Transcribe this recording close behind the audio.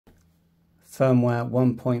firmware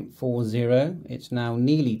 1.40. It's now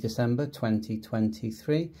nearly December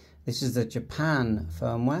 2023. This is the Japan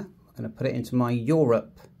firmware. I'm going to put it into my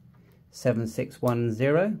Europe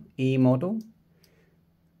 7610 E model.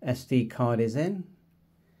 SD card is in.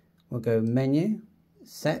 We'll go menu,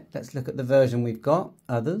 set. Let's look at the version we've got.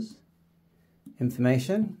 Others,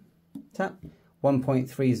 information, tap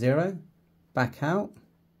 1.30, back out.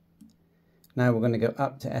 Now we're going to go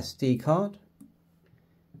up to SD card,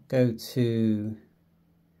 go to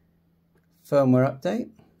firmware update.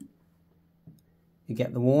 You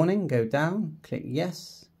get the warning, go down, click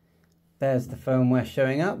yes. There's the firmware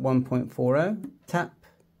showing up, 1.40, tap.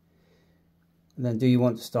 And then do you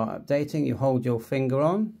want to start updating? You hold your finger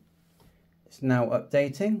on. It's now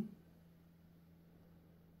updating.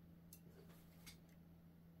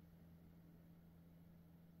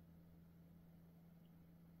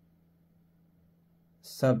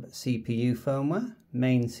 Sub CPU firmware,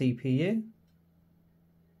 main CPU.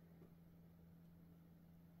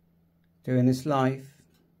 Doing this live.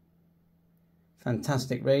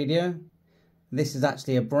 Fantastic radio. This is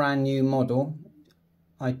actually a brand new model.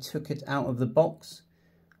 I took it out of the box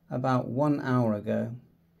about 1 hour ago.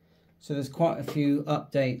 So there's quite a few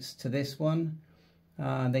updates to this one.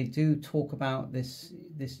 They do talk about this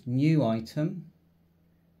new item.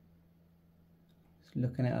 Just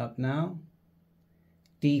looking it up now.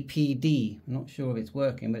 DPD. I'm not sure if it's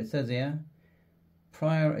working, but it says here,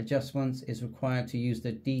 prior adjustments is required to use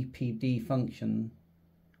the DPD function.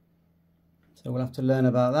 So we'll have to learn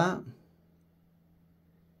about that.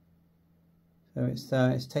 So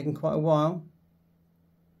it's taken quite a while.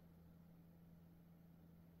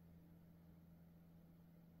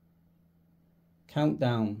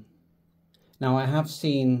 Countdown. Now I have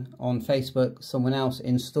seen on Facebook someone else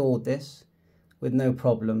installed this with no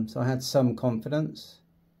problem, so I had some confidence.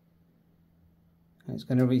 And it's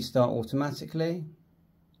going to restart automatically.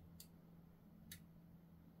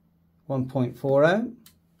 1.40.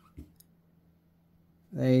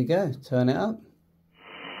 There you go, turn it up.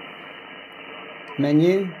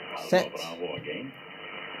 Menu, set.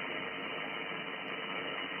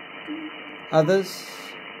 Others,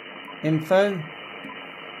 info.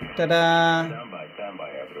 Ta-da! Stand by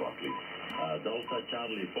everyone, please. Delta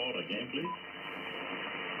Charlie 4 again, please.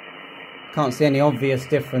 Can't see any obvious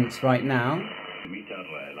difference right now.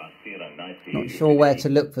 Not sure where to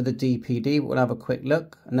look for the DPD, but we'll have a quick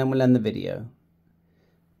look and then we'll end the video.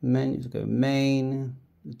 Menu, go main.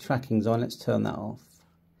 The tracking's on, let's turn that off.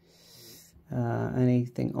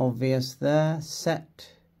 Anything obvious there?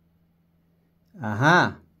 Set.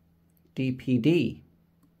 Aha! DPD.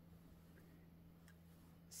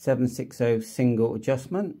 760 single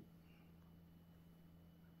adjustment.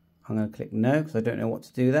 I'm going to click no because I don't know what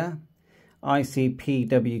to do there.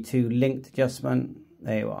 ICPW2 linked adjustment.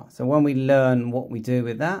 There you are. So when we learn what we do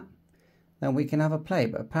with that, then we can have a play.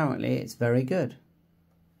 But apparently it's very good.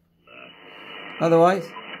 Otherwise,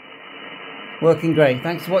 working great.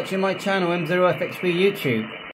 Thanks for watching my channel, M0FXB YouTube.